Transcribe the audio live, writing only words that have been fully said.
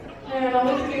And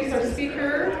I'll introduce our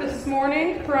speaker this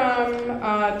morning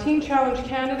from Teen Challenge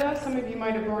Canada. Some of you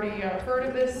might have already heard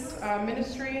of this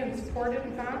ministry and support it,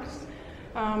 in fact.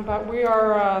 But we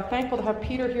are thankful to have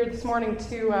Peter here this morning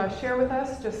to share with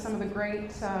us just some of the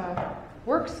great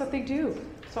works that they do.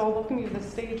 So I'll welcome you to the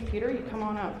stage, Peter. You come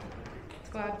on up.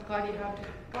 Glad to have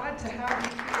you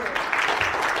here.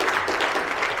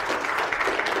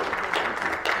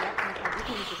 You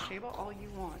can use this table all you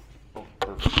want. Oh,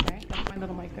 perfect. Okay, that's my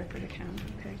little mic there for the camera.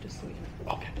 Okay, just so you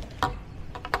know. Okay.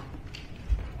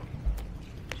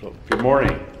 So, good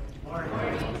morning. Morning.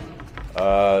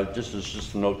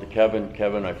 Just a note to Kevin.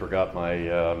 Kevin, I forgot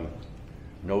my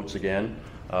notes again.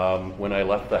 When I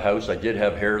left the house, I did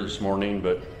have hair this morning,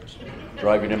 but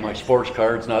driving in my sports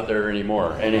car, it's not there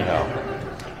anymore. Anyhow,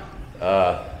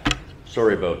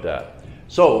 sorry about that.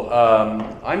 So,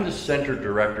 I'm the Center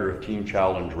Director of Teen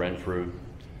Challenge Renfrew.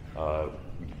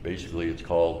 Basically, it's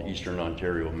called Eastern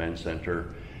Ontario Men's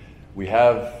Center. We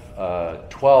have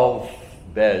 12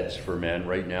 beds for men.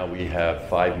 Right now, we have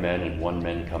 5 men and 1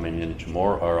 man coming in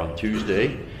tomorrow or on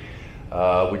Tuesday,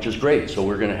 which is great. So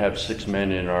we're going to have 6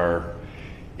 men in our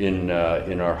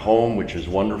home, which is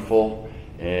wonderful.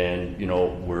 And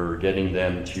we're getting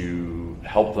them to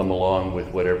help them along with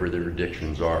whatever their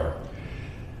addictions are.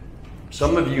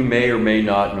 Some of you may or may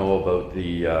not know about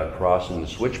the cross and the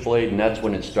switchblade, and that's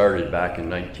when it started back in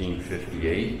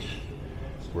 1958,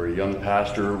 where a young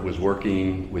pastor was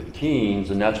working with teens,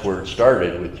 and that's where it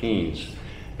started, with teens.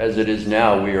 As it is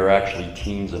now, we are actually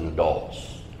teens and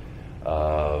adults.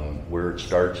 Where it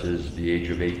starts is the age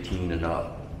of 18 and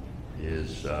up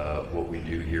is what we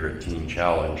do here at Teen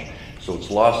Challenge. So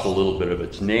it's lost a little bit of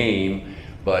its name,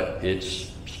 but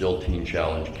it's still Teen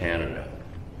Challenge Canada.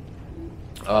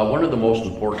 One of the most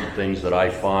important things that I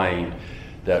find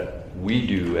that we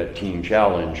do at Teen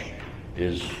Challenge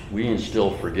is we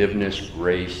instill forgiveness,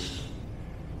 grace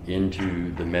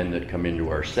into the men that come into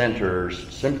our centers,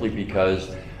 simply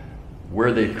because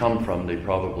where they've come from, they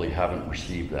probably haven't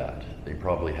received that. They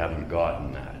probably haven't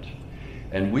gotten that.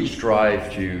 And we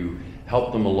strive to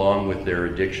help them along with their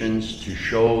addictions to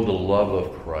show the love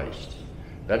of Christ.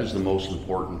 That is the most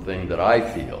important thing that I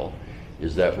feel,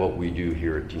 is that what we do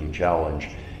here at Teen Challenge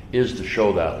is to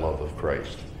show that love of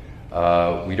Christ.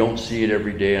 We don't see it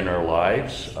every day in our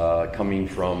lives, coming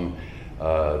from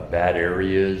bad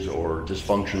areas or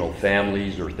dysfunctional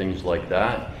families or things like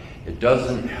that. It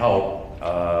doesn't help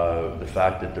the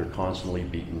fact that they're constantly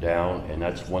beaten down, and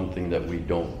that's one thing that we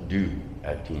don't do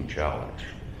at Teen Challenge.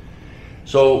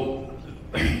 So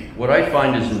what I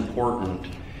find is important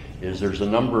is there's a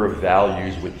number of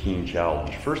values with Teen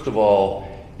Challenge. First of all,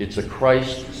 it's a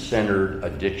Christ-centered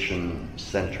addiction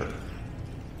center.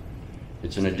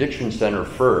 It's an addiction center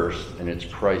first, and it's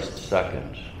Christ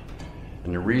second.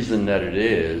 And the reason that it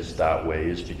is that way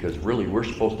is because really we're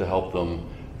supposed to help them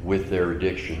with their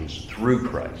addictions through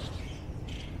Christ.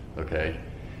 Okay?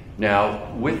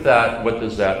 Now, with that, what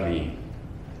does that mean?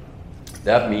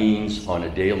 That means on a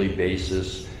daily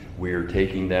basis, we are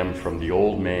taking them from the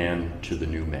old man to the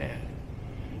new man.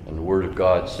 And the Word of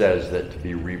God says that to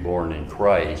be reborn in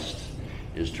Christ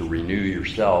is to renew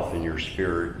yourself in your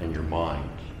spirit and your mind.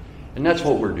 And that's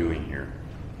what we're doing here.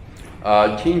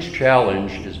 Teens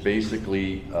Challenge is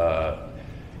basically,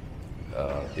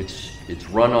 it's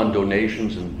run on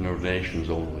donations and donations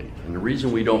only. And the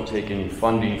reason we don't take any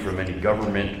funding from any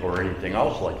government or anything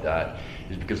else like that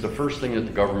is because the first thing that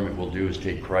the government will do is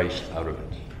take Christ out of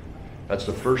it. That's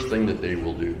the first thing that they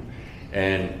will do.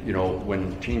 And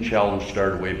when Teen Challenge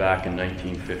started way back in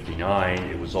 1959,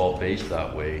 it was all based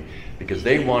that way because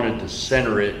they wanted to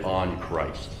center it on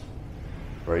Christ,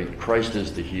 right? Christ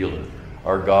is the healer.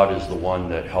 Our God is the one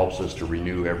that helps us to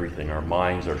renew everything, our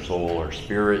minds, our soul, our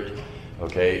spirit,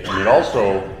 okay? And it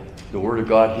also, the Word of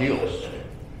God heals.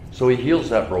 So He heals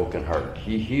that broken heart.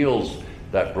 He heals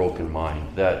that broken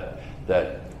mind, that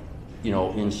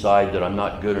inside that I'm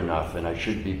not good enough and I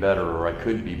should be better or I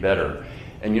could be better.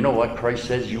 And you know what? Christ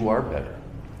says you are better,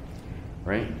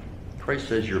 right? Christ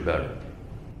says you're better.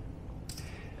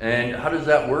 And how does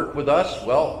that work with us?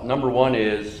 Well, number one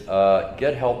is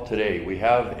get help today. We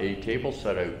have a table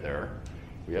set out there.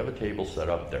 We have a table set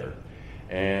up there.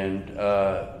 And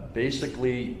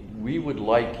basically, we would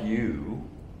like you,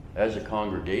 as a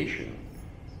congregation,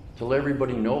 to let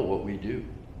everybody know what we do.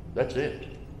 That's it.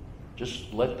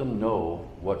 Just let them know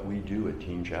what we do at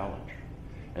Teen Challenge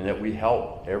and that we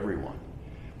help everyone.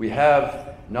 We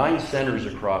have 9 centers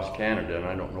across Canada, and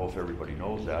I don't know if everybody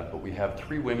knows that, but we have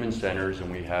 3 women's centers and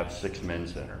we have 6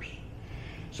 men's centers.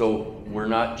 So we're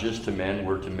not just to men,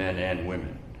 we're to men and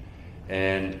women.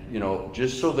 And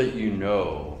just so that you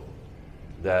know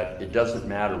that it doesn't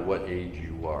matter what age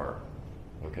you are,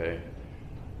 okay?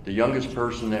 The youngest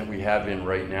person that we have in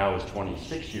right now is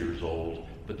 26 years old,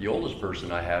 but the oldest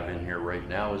person I have in here right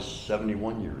now is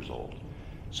 71 years old.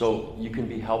 So you can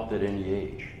be helped at any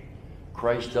age.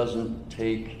 Christ doesn't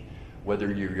take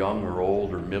whether you're young or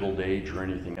old or middle age or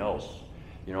anything else,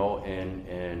 you know,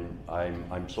 and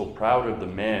I'm so proud of the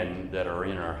men that are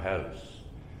in our house,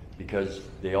 because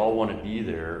they all want to be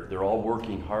there. They're all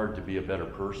working hard to be a better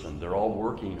person. They're all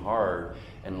working hard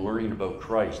and learning about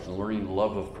Christ and learning the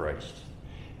love of Christ.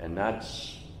 And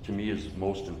that's, to me, is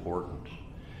most important.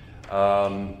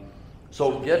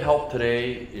 So get help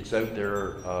today. It's out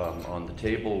there on the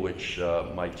table, which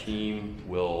my team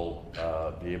will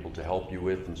be able to help you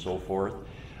with and so forth.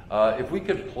 If we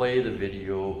could play the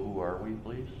video, who are we,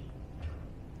 please?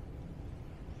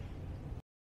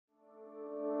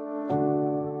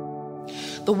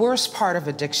 The worst part of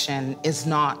addiction is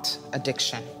not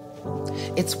addiction.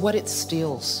 It's what it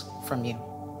steals from you.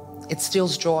 It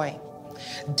steals joy,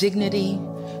 dignity,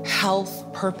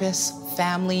 health, purpose,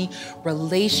 family,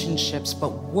 relationships, but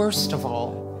worst of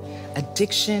all,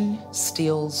 addiction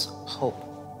steals hope.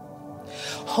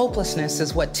 Hopelessness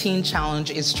is what Teen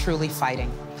Challenge is truly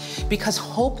fighting, because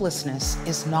hopelessness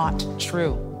is not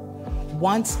true.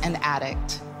 Once an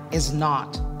addict is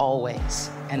not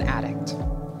always an addict.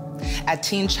 At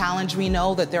Teen Challenge, we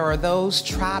know that there are those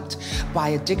trapped by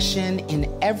addiction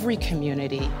in every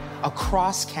community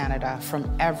across Canada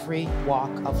from every walk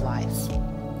of life.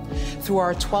 Through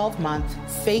our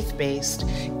 12-month faith-based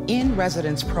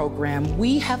in-residence program,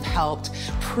 we have helped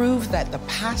prove that the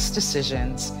past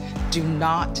decisions do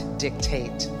not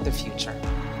dictate the future.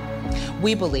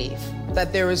 We believe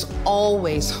that there is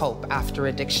always hope after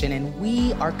addiction, and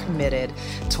we are committed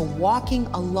to walking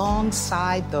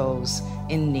alongside those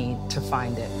in need to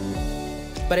find it.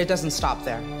 But it doesn't stop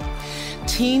there.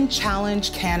 Teen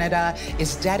Challenge Canada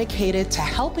is dedicated to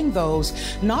helping those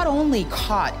not only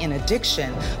caught in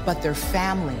addiction, but their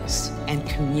families and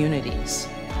communities.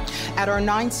 At our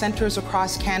 9 centers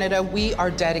across Canada, we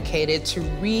are dedicated to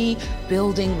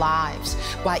rebuilding lives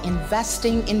by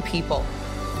investing in people,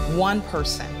 one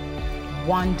person,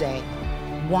 one day,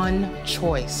 one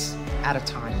choice at a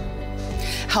time.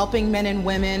 Helping men and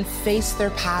women face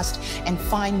their past and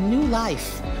find new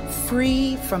life,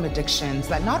 free from addictions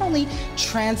that not only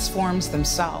transforms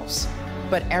themselves,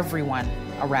 but everyone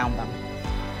around them.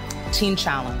 Teen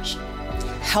Challenge,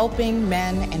 helping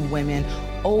men and women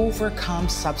overcome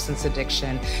substance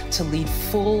addiction to lead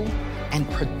full and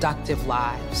productive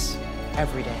lives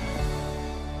every day.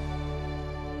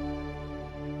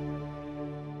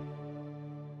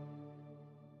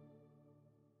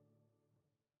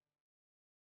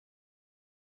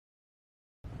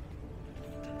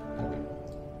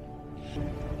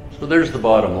 So there's the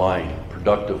bottom line,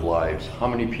 productive lives. How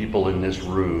many people in this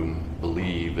room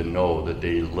believe and know that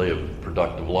they live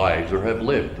productive lives or have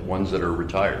lived, the ones that are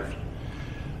retired?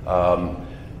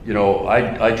 You know,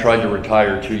 I tried to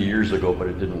retire 2 years ago, but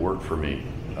it didn't work for me.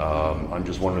 I'm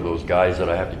just one of those guys that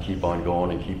I have to keep on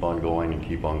going and keep on going and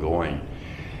keep on going.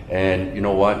 And you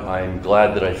know what? I'm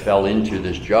glad that I fell into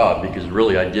this job, because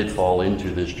really I did fall into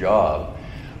this job.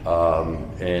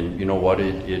 And you know what?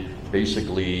 It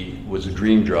basically was a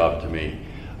dream job to me.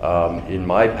 In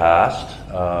my past,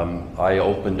 I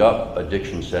opened up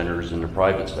addiction centers in the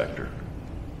private sector.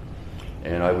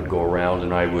 And I would go around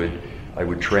and I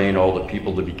would train all the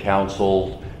people to be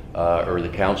counseled, or the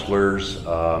counselors.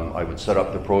 I would set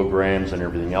up the programs and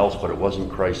everything else, but it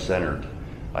wasn't Christ-centered.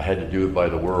 I had to do it by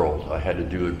the world. I had to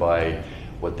do it by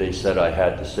what they said I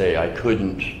had to say. I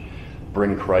couldn't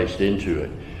bring Christ into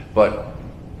it. But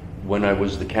when I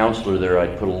was the counselor there,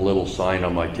 I'd put a little sign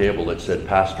on my table that said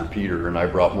Pastor Peter, and I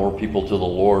brought more people to the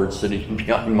Lord sitting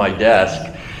behind my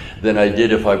desk than I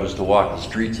did if I was to walk the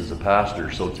streets as a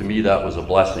pastor. So to me, that was a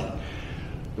blessing.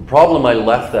 The problem I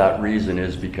left that reason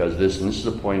is because this, and this is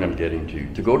the point I'm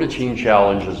getting to go to Teen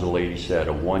Challenge, as the lady said,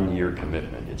 a 1-year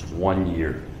commitment. It's 1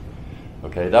 year.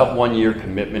 Okay, that 1 year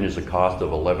commitment is a cost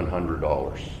of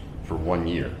 $1,100 for 1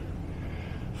 year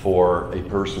for a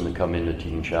person to come into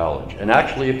Teen Challenge. And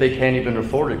actually, if they can't even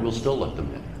afford it, we'll still let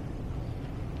them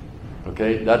in.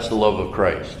 Okay, that's the love of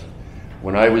Christ.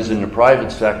 When I was in the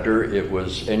private sector, it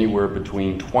was anywhere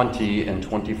between $20,000 and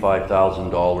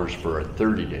 $25,000 for a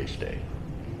 30-day stay.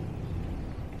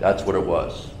 That's what it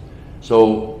was.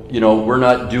 So, you know, we're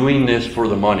not doing this for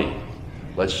the money.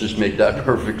 Let's just make that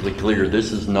perfectly clear.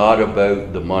 This is not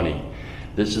about the money.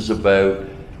 This is about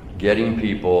getting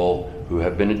people who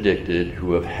have been addicted,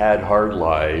 who have had hard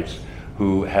lives,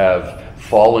 who have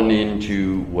fallen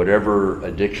into whatever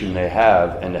addiction they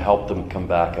have, and to help them come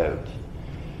back out.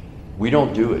 We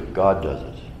don't do it, God does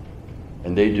it.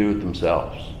 And they do it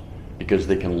themselves. because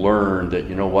they can learn that,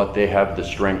 you know what, they have the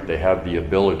strength, they have the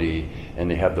ability,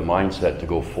 and they have the mindset to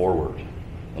go forward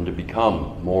and to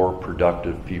become more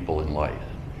productive people in life.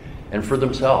 And for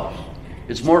themselves.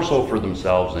 It's more so for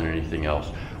themselves than anything else.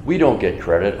 We don't get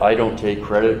credit. I don't take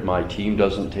credit. My team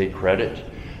doesn't take credit.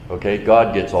 Okay,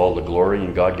 God gets all the glory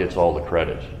and God gets all the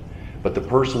credit. But the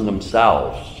person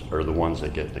themselves are the ones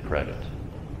that get the credit.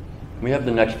 Can we have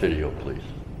the next video, please?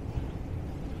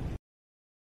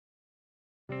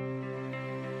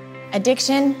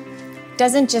 Addiction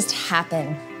doesn't just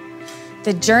happen.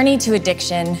 The journey to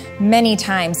addiction many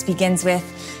times begins with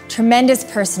tremendous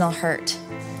personal hurt,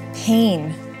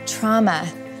 pain, trauma,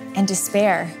 and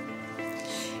despair.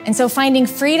 And so finding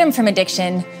freedom from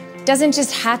addiction doesn't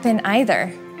just happen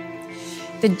either.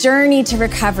 The journey to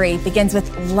recovery begins with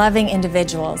loving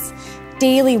individuals,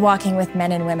 daily walking with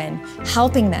men and women,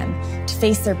 helping them to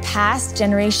face their past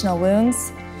generational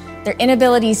wounds, their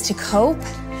inabilities to cope,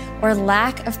 or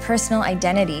lack of personal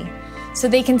identity, so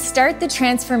they can start the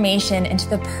transformation into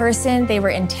the person they were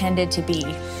intended to be.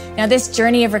 Now, this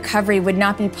journey of recovery would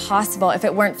not be possible if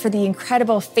it weren't for the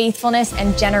incredible faithfulness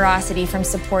and generosity from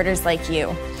supporters like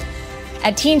you.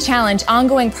 At Teen Challenge,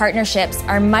 ongoing partnerships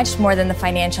are much more than the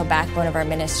financial backbone of our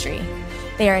ministry.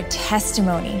 They are a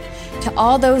testimony to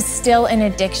all those still in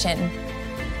addiction,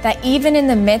 that even in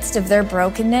the midst of their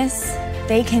brokenness,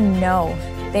 they can know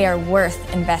they are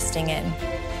worth investing in.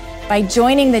 By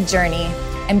joining the journey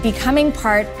and becoming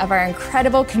part of our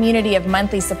incredible community of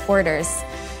monthly supporters,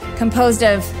 composed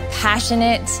of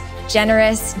passionate,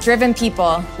 generous, driven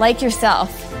people like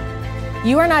yourself,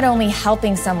 you are not only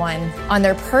helping someone on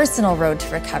their personal road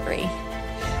to recovery,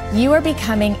 you are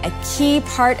becoming a key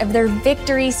part of their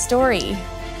victory story.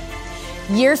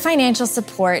 Your financial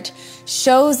support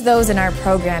shows those in our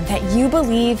program that you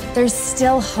believe there's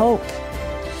still hope.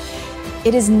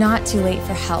 It is not too late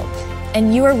for help,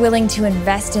 and you are willing to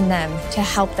invest in them to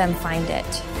help them find it.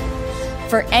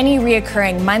 For any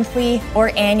reoccurring monthly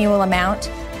or annual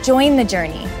amount, join the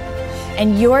journey.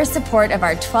 And your support of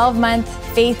our 12-month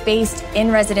faith-based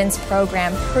in-residence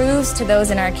program proves to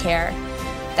those in our care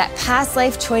that past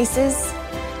life choices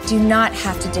do not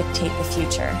have to dictate the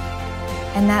future.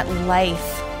 And that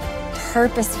life,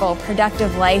 purposeful,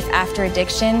 productive life after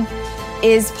addiction,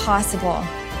 is possible.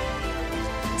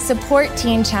 Support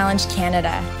Teen Challenge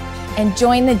Canada and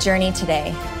join the journey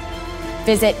today.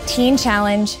 Visit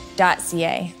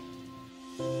teenchallenge.ca.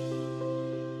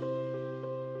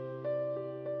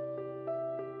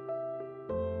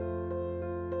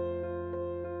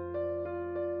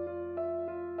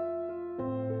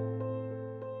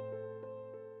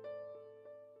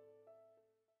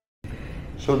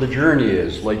 So the journey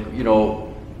is like, you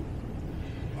know,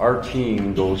 our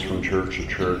team goes from church to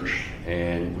church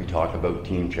and we talk about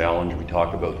Teen Challenge, we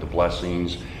talk about the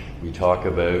blessings, we talk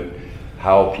about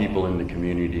how people in the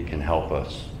community can help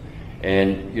us.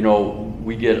 And, you know,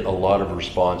 we get a lot of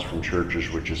response from churches,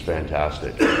 which is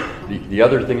fantastic. The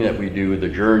other thing that we do with the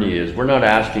journey is we're not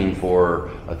asking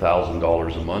for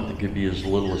 $1,000 a month. It could be as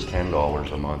little as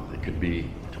 $10 a month. It could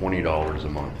be $20 a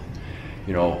month.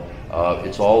 You know,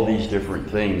 it's all these different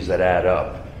things that add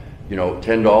up. You know,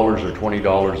 $10 or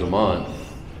 $20 a month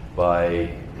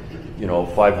by, you know,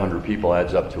 500 people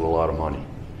adds up to a lot of money,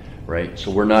 right? So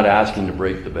we're not asking to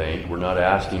break the bank. We're not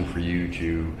asking for you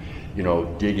to, you know,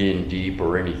 dig in deep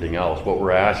or anything else. What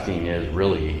we're asking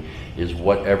is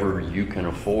whatever you can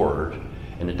afford,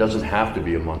 and it doesn't have to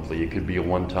be a monthly, it could be a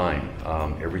one-time.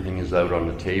 Everything is out on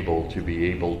the table to be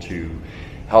able to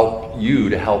help you,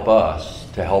 to help us,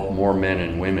 to help more men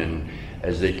and women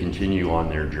as they continue on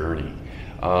their journey.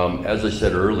 As I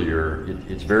said earlier,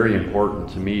 it's very important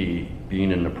to me,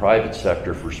 being in the private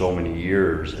sector for so many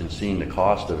years and seeing the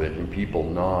cost of it and people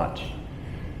not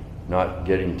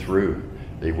getting through.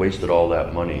 They wasted all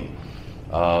that money.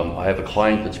 I have a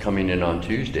client that's coming in on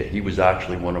Tuesday. He was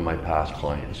actually one of my past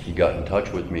clients. He got in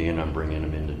touch with me and I'm bringing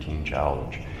him into Teen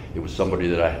Challenge. It was somebody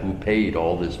who paid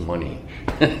all this money.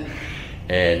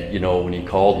 And, you know, when he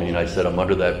called me and I said, I'm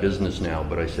under that business now,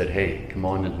 but I said, hey, come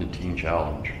on into Teen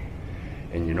Challenge.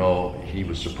 And, you know, he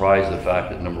was surprised the fact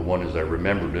that number one is I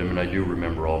remembered him, and I do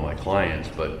remember all my clients,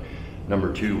 but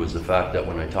number two was the fact that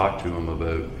when I talked to him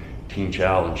about Teen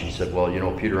Challenge, he said, well, you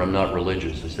know, Peter, I'm not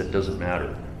religious. I said, it doesn't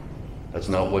matter. That's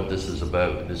not what this is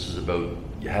about. This is about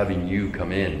having you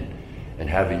come in and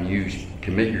having you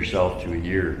commit yourself to a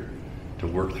year to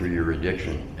work through your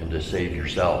addiction and to save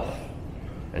yourself.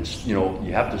 And, you know,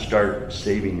 you have to start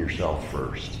saving yourself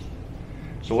first.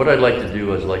 So what I'd like to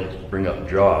do is like to bring up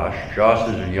Josh. Josh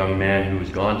is a young man who has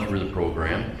gone through the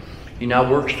program. He now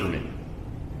works for me.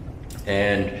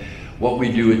 And what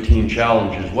we do at Teen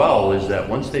Challenge as well is that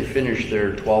once they finish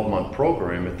their 12-month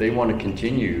program, if they want to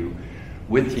continue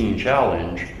with Teen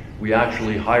Challenge, we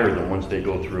actually hire them once they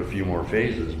go through a few more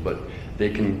phases, but they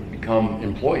can become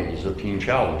employees of Teen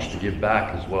Challenge to give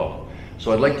back as well.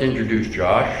 So I'd like to introduce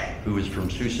Josh, who is from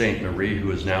Sault Ste. Marie,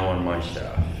 who is now on my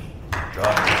staff.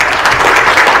 Josh.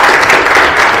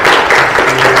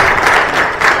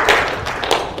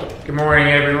 Good morning,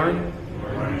 everyone.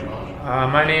 Good morning,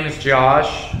 Josh. My name is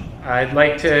Josh. I'd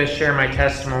like to share my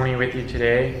testimony with you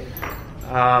today.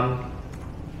 I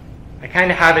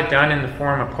kind of have it done in the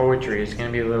form of poetry. It's going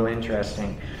to be a little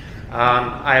interesting.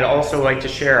 I'd also like to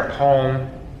share a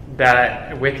poem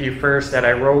with you first that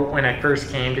I wrote when I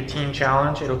first came to Teen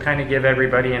Challenge. It'll kind of give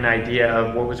everybody an idea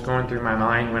of what was going through my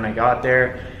mind when I got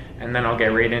there, and then I'll get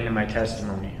right into my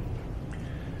testimony.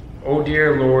 Oh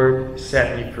dear Lord,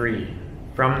 set me free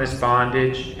from this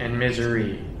bondage and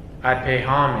misery. I pay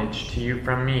homage to you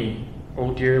from me.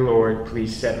 Oh dear Lord,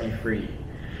 please set me free.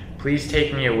 Please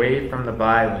take me away from the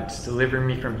violence, deliver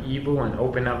me from evil and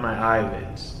open up my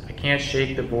eyelids. I can't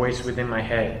shake the voice within my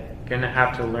head. Gonna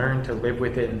have to learn to live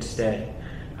with it instead.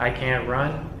 I can't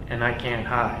run and I can't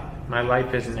hide. My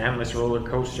life is an endless roller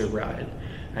coaster ride.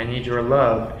 I need your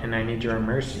love and I need your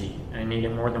mercy. I need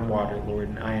it more than water, Lord,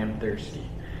 and I am thirsty.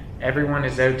 Everyone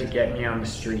is out to get me on the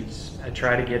streets. I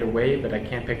try to get away, but I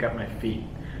can't pick up my feet.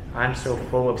 I'm so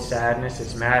full of sadness,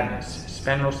 it's madness.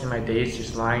 Spend most of my days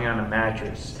just lying on a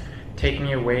mattress. Take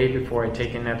me away before I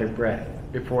take another breath,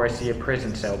 before I see a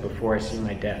prison cell, before I see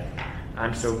my death.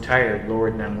 I'm so tired,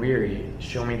 Lord, and I'm weary.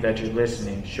 Show me that you're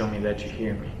listening. Show me that you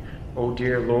hear me. Oh,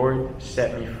 dear Lord,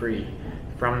 set me free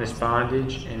from this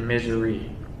bondage and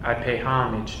misery. I pay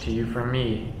homage to you from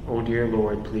me. Oh, dear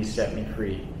Lord, please set me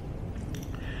free.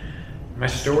 My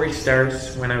story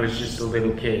starts when I was just a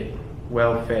little kid,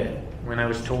 well-fed. When I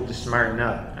was told to smarten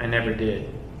up, I never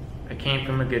did. I came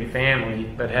from a good family,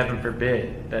 but heaven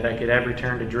forbid that I could ever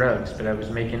turn to drugs, but I was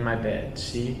making my bed.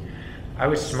 See? I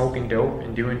was smoking dope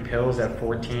and doing pills at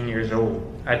 14 years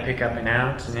old. I'd pick up an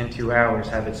ounce and in 2 hours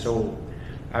have it sold.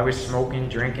 I was smoking,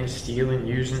 drinking, stealing,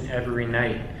 using every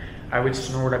night. I would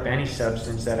snort up any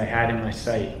substance that I had in my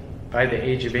sight. By the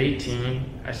age of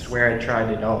 18, I swear I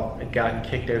tried it all. I'd gotten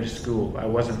kicked out of school. I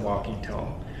wasn't walking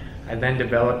tall. I then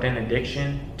developed an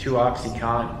addiction to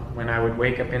Oxycontin. When I would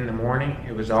wake up in the morning,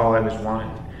 it was all I was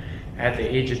wanting. At the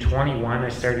age of 21, I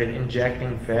started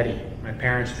injecting Fetty. My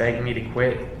parents begged me to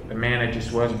quit, but man, I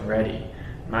just wasn't ready.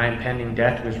 My impending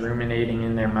death was ruminating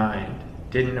in their mind.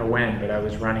 Didn't know when, but I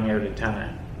was running out of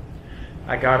time.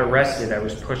 I got arrested. I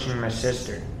was pushing my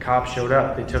sister. Cops showed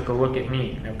up. They took a look at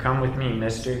me. Now come with me,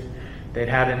 mister. They'd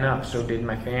had enough, so did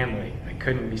my family. I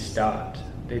couldn't be stopped.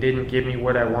 They didn't give me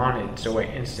what I wanted, so I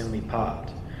instantly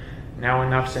popped. Now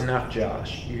enough's enough,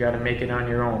 Josh. You gotta make it on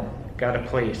your own. Got a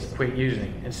place, quit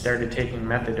using, and started taking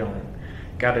methadone.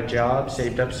 Got a job,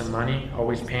 saved up some money,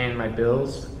 always paying my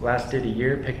bills. Lasted a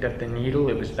year, picked up the needle,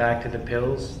 it was back to the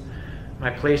pills. My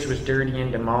place was dirty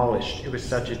and demolished. It was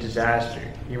such a disaster.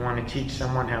 You want to teach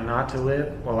someone how not to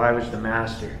live? Well, I was the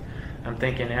master. I'm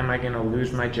thinking, am I going to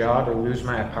lose my job or lose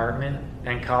my apartment?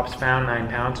 Then cops found 9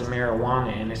 pounds of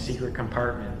marijuana in a secret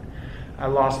compartment. I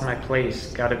lost my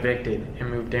place, got evicted, and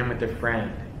moved in with a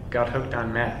friend. Got hooked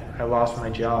on meth. I lost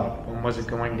my job. When was it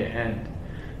going to end?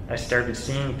 I started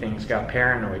seeing things, got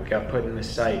paranoid, got put in the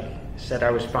psych. Said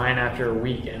I was fine after a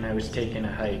week and I was taking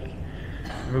a hike.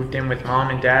 Moved in with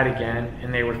mom and dad again,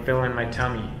 and they were filling my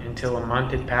tummy. Until a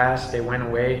month had passed, they went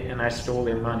away and I stole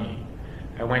their money.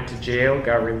 I went to jail,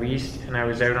 got released, and I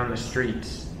was out on the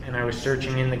streets. And I was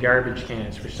searching in the garbage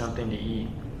cans for something to eat.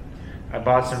 I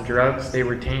bought some drugs, they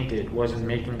were tainted, wasn't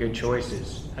making good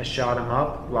choices. I shot them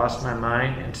up, lost my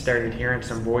mind, and started hearing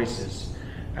some voices.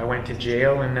 I went to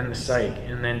jail and then the psych,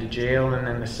 and then to jail and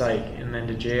then the psych, and then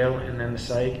to jail and then the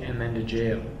psych, and then to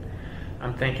jail.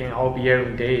 I'm thinking I'll be out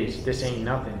in days, this ain't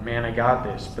nothing, man I got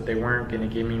this, but they weren't gonna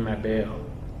give me my bail.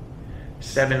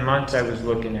 7 months I was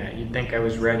looking at, you'd think I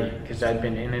was ready, cause I'd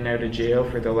been in and out of jail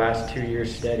for the last 2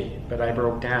 years steady, but I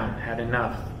broke down, had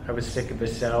enough. I was sick of the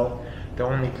cell. The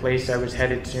only place I was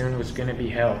headed soon was gonna be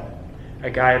hell. A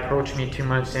guy approached me 2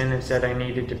 months in and said I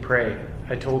needed to pray.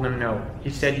 I told him no. He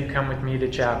said, you come with me to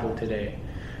chapel today.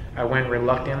 I went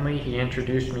reluctantly. He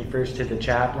introduced me first to the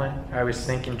chaplain. I was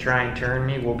thinking try and turn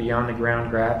me, we'll be on the ground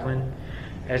grappling.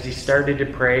 As he started to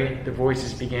pray, the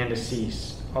voices began to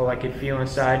cease. All I could feel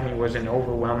inside me was an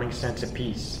overwhelming sense of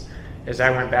peace. As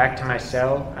I went back to my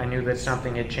cell, I knew that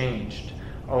something had changed.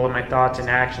 All of my thoughts and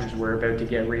actions were about to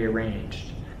get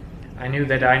rearranged. I knew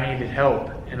that I needed help,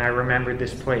 and I remembered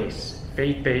this place,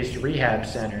 faith-based rehab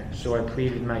center, so I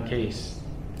pleaded my case.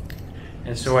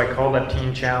 And so I called up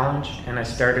Teen Challenge and I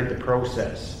started the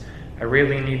process. I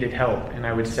really needed help and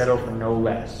I would settle for no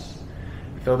less.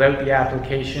 I filled out the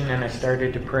application and I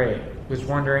started to pray. Was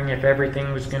wondering if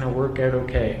everything was going to work out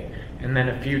okay. And then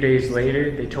a few days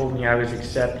later, they told me I was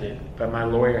accepted, but my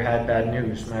lawyer had bad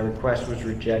news. My request was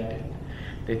rejected.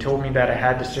 They told me that I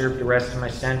had to serve the rest of my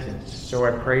sentence, so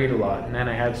I prayed a lot, and then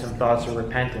I had some thoughts of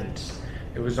repentance.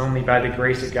 It was only by the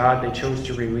grace of God they chose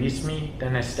to release me.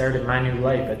 Then I started my new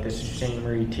life at the Sault Ste.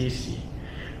 Marie TC.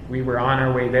 We were on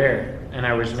our way there, and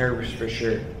I was nervous for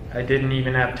sure. I didn't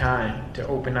even have time to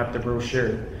open up the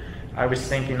brochure. I was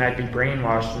thinking I'd be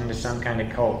brainwashed into some kind of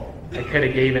cult. I could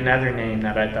have gave another name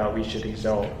that I thought we should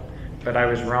exalt, but I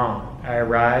was wrong. I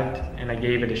arrived, and I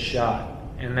gave it a shot.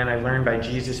 And then I learned by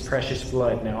Jesus' precious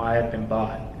blood, now I have been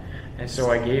bought. And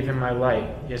so I gave him my life.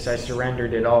 Yes, I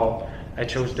surrendered it all. I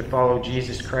chose to follow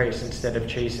Jesus Christ instead of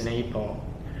chasing 8-ball.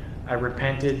 I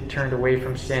repented, turned away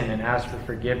from sin, and asked for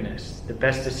forgiveness. The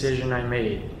best decision I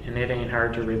made, and it ain't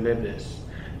hard to relive this.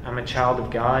 I'm a child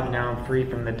of God, now I'm free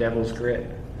from the devil's grip.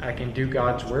 I can do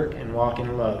God's work and walk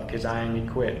in love, because I am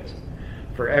equipped.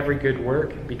 For every good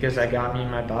work, because I got me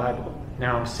my Bible.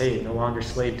 Now I'm saved, no longer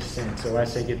slave to sin, so I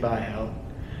say goodbye, hell.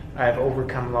 I have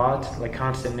overcome lots, like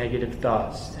constant negative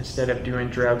thoughts. Instead of doing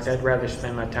drugs, I'd rather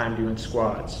spend my time doing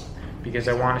squats. Because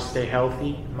I want to stay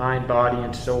healthy, mind, body,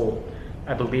 and soul.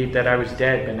 I believed that I was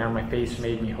dead, but now my faith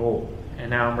made me whole.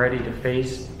 And now I'm ready to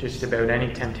face just about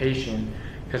any temptation,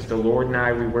 because the Lord and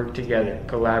I, we work together,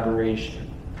 collaboration.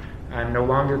 I'm no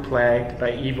longer plagued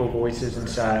by evil voices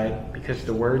inside, because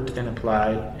the word's been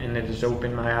applied, and it has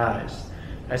opened my eyes.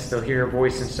 I still hear a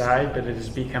voice inside, but it has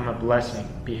become a blessing.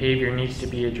 Behavior needs to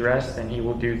be addressed, and he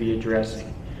will do the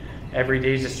addressing. Every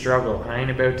day's a struggle. I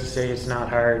ain't about to say it's not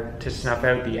hard to snuff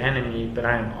out the enemy, but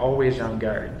I am always on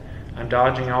guard. I'm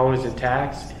dodging all his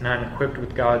attacks, and I'm equipped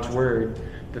with God's word.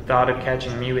 The thought of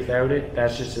catching me without it,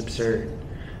 that's just absurd.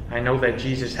 I know that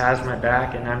Jesus has my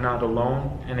back, and I'm not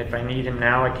alone, and if I need him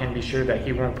now, I can be sure that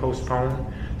he won't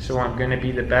postpone. So I'm going to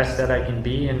be the best that I can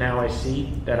be, and now I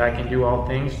see that I can do all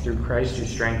things through Christ who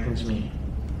strengthens me.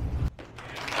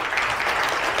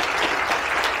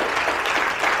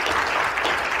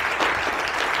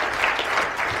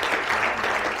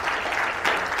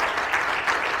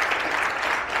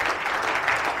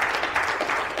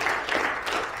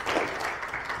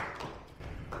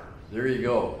 There you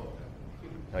go.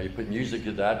 Now you put music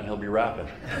to that and he'll be rapping.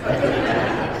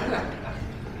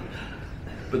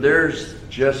 But there's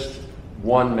just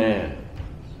one man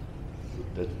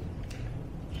that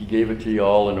he gave it to you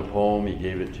all in a poem. He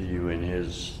gave it to you in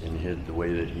the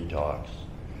way that he talks.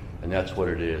 And that's what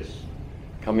it is.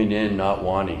 Coming in not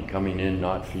wanting, coming in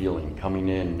not feeling, coming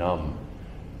in numb,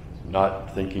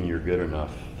 not thinking you're good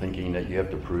enough, thinking that you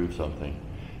have to prove something.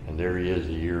 And there he is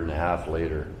a year and a half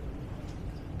later.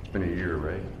 It's been a year,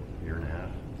 right? A year and a half?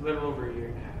 A little over a year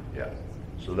and a half. Yeah.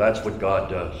 So that's what God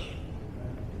does.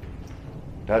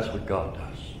 That's what God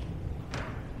does.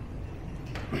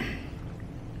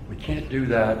 We can't do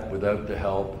that without the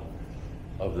help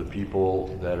of the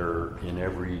people that are in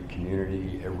every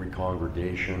community, every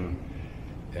congregation.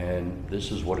 And this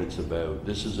is what it's about.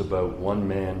 This is about one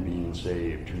man being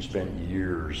saved who spent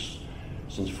years,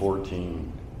 since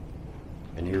 14,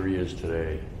 and here he is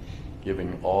today,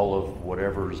 giving all of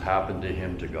whatever has happened to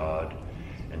him to God,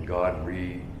 and God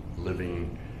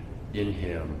reliving in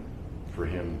him for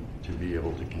him to be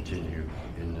able to continue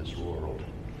in this world.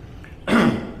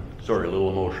 Sorry, a little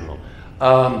emotional.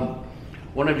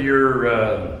 One of your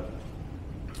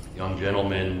young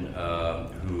gentlemen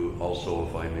who also,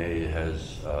 if I may,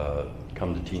 has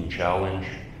come to Teen Challenge.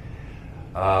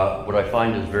 What I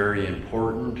find is very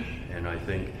important, and I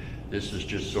think this is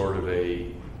just sort of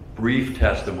a brief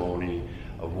testimony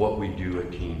of what we do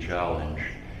at Teen Challenge.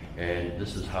 And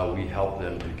this is how we help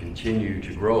them to continue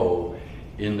to grow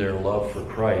in their love for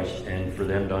Christ and for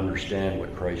them to understand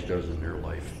what Christ does in their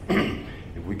life.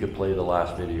 If we could play the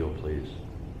last video, please.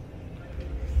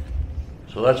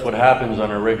 So that's what happens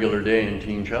on a regular day in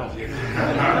Teen Challenge.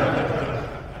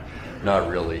 Not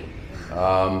really.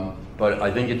 But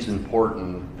I think it's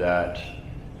important that,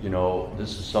 you know,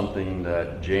 this is something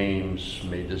that James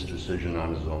made this decision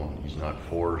on his own. He's not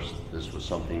forced. This was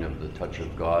something of the touch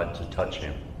of God to touch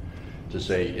him. To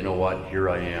say, you know what, here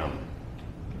I am,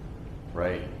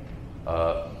 right?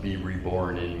 Be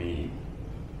reborn in me,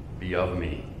 be of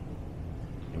me,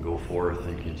 and go forth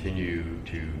and continue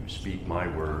to speak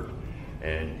my word.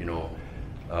 And, you know,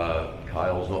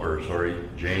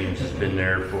 James has been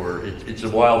there for, it's a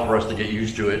while for us to get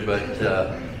used to it, but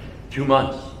 2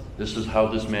 months. This is how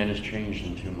this man has changed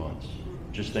in 2 months.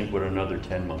 Just think what another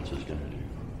 10 months is going to do.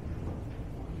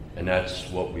 And that's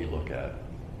what we look at.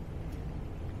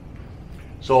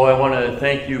 So I want to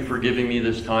thank you for giving me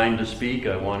this time to speak.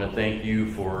 I want to thank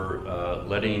you for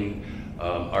letting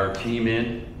our team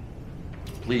in.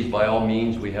 Please, by all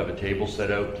means, we have a table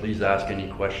set out. Please ask any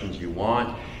questions you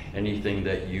want. Anything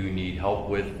that you need help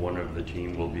with, one of the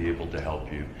team will be able to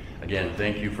help you. Again,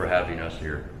 thank you for having us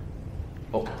here.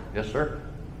 Oh, yes, sir?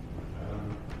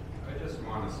 I just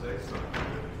want to say something that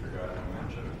you forgot to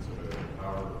mention. It's about the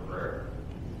power of prayer.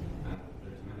 And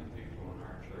there's many people in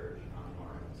our church on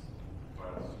Lawrence,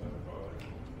 quite a step about it,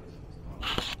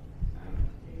 and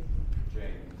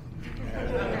James.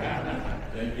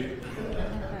 Thank you.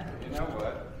 You know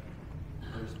what?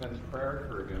 There's been prayer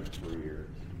for him for years.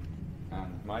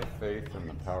 And my faith in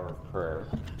the power of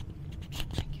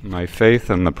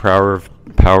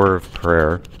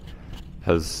prayer,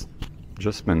 has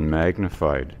just been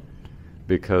magnified,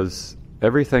 because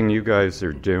everything you guys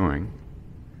are doing,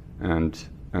 and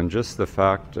just the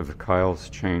fact of Kyle's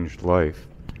changed life,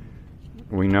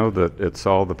 we know that it's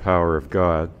all the power of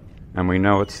God, and we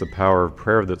know it's the power of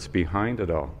prayer that's behind it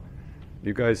all.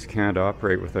 You guys can't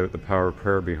operate without the power of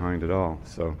prayer behind it all.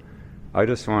 So I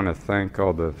just want to thank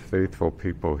all the faithful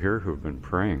people here who've been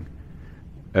praying.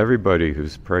 Everybody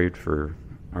who's prayed for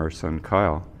our son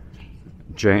Kyle.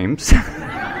 James.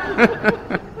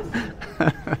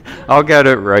 I'll get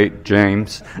it right,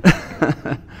 James.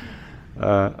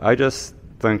 I just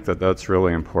think that that's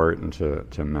really important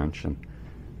to mention.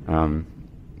 And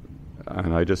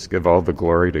I just give all the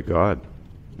glory to God,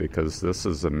 because this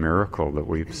is a miracle that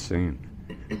we've seen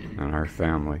in our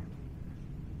family.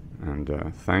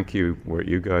 And thank you what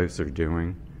you guys are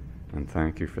doing, and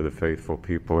thank you for the faithful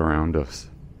people around us.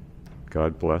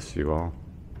 God bless you all.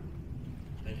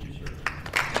 Thank you, sir.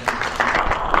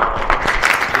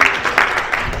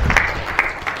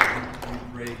 We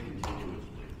pray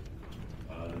continuously.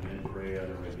 The men pray on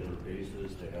a regular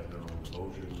basis. They have their own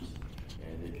devotions,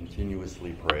 and they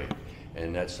continuously pray.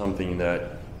 And that's something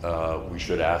that we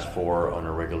should ask for on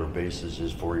a regular basis,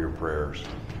 is for your prayers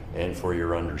and for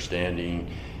your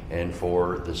understanding and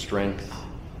for the strength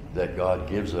that God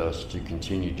gives us to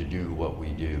continue to do what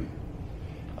we do.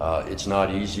 It's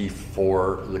not easy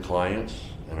for the clients,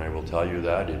 and I will tell you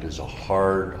that. It is a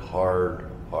hard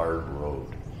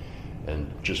road,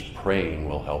 and just praying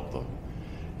will help them.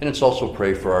 And it's also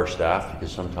pray for our staff,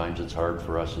 because sometimes it's hard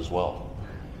for us as well.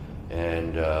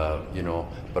 And,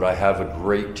 but I have a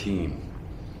great team,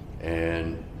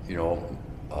 and,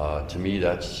 to me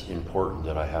that's important,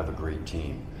 that I have a great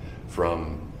team,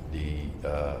 from the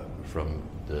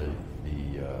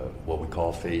what we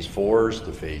call phase 4s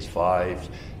to phase 5s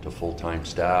to full-time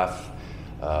staff,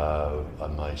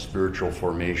 my spiritual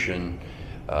formation,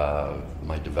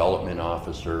 my development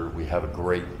officer. We have a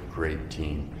great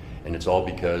team, and it's all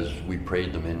because we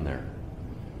prayed them in there,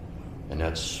 and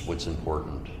that's what's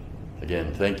important.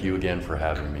 Again, thank you again for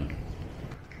having me.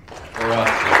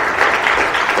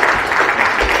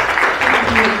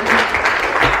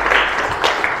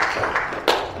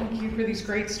 Thank you for these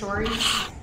great stories.